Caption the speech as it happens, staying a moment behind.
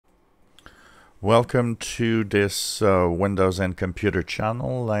Welcome to this Windows and Computer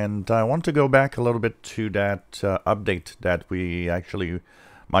channel, and I want to go back a little bit to that update that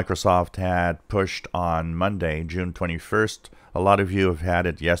Microsoft had pushed on Monday, June 21st. A lot of you have had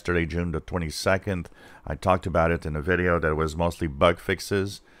it yesterday, June the 22nd. I talked about it in a video that was mostly bug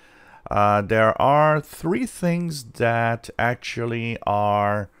fixes. There are three things that actually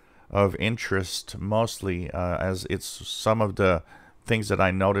are of interest, mostly as it's some of the things that I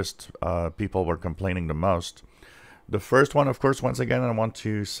noticed people were complaining the most. The first one, of course, once again, I want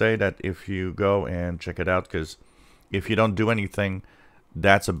to say that if you go and check it out, because if you don't do anything,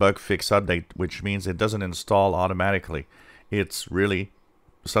 that's a bug fix update, which means it doesn't install automatically. It's really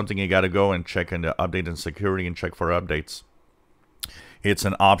something you got to go and check in the update and security and check for updates. It's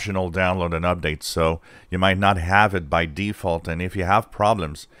an optional download and update, so you might not have it by default, and if you have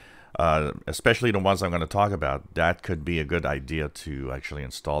problems, especially the ones I'm going to talk about, that could be a good idea to actually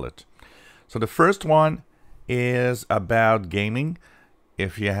install it. So the first one is about gaming.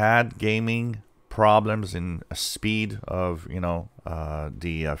 If you had gaming problems in speed of,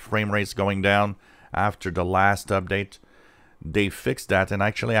 the frame rates going down after the last update, they fixed that. And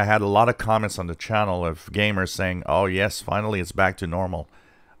actually I had a lot of comments on the channel of gamers saying, oh yes, finally it's back to normal.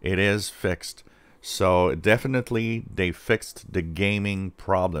 It is fixed. So definitely they fixed the gaming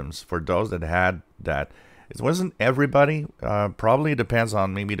problems for those that had that. It wasn't everybody. Probably depends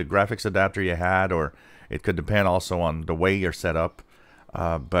on maybe the graphics adapter you had, or it could depend also on the way you're set up.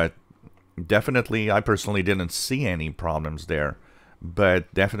 But definitely, I personally didn't see any problems there.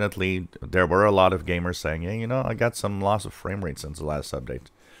 But definitely there were a lot of gamers saying, yeah, I got some loss of frame rate since the last update.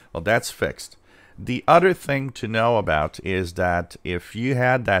 Well, that's fixed. The other thing to know about is that if you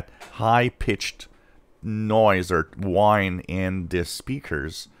had that high-pitched noise or whine in the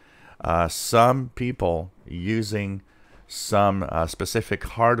speakers, some people using some specific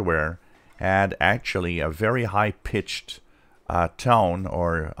hardware had actually a very high-pitched tone,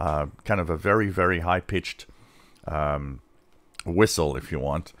 or kind of a very, very high-pitched whistle, if you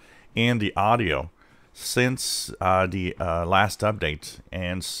want, in the audio since the last update.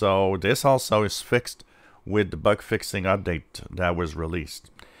 And so this also is fixed with the bug fixing update that was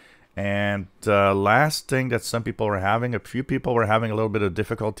released. And last thing that some people were having, a few people were having a little bit of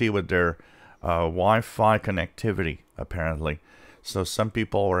difficulty with their Wi-Fi connectivity, apparently. So some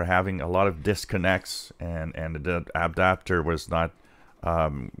people were having a lot of disconnects, and the adapter was not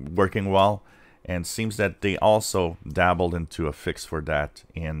working well. And seems that they also dabbled into a fix for that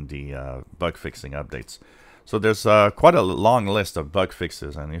in the bug fixing updates. So there's quite a long list of bug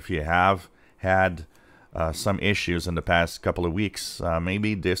fixes, and if you have had some issues in the past couple of weeks,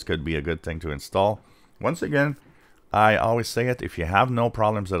 maybe this could be a good thing to install. Once again, I always say it, if you have no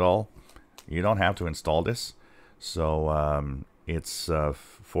problems at all, you don't have to install this. So it's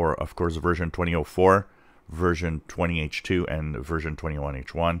for, of course, version 2004, version 20H2, and version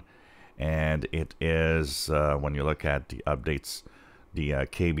 21H1. And it is, when you look at the updates, the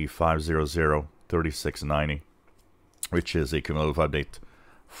KB5003690, which is a cumulative update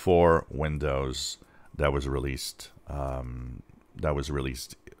for Windows that was released on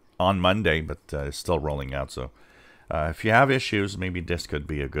Monday, but is still rolling out. So if you have issues, maybe this could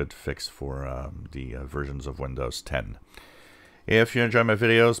be a good fix for the versions of Windows 10. If you enjoy my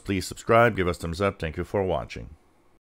videos, please subscribe, give us a thumbs up. Thank you for watching.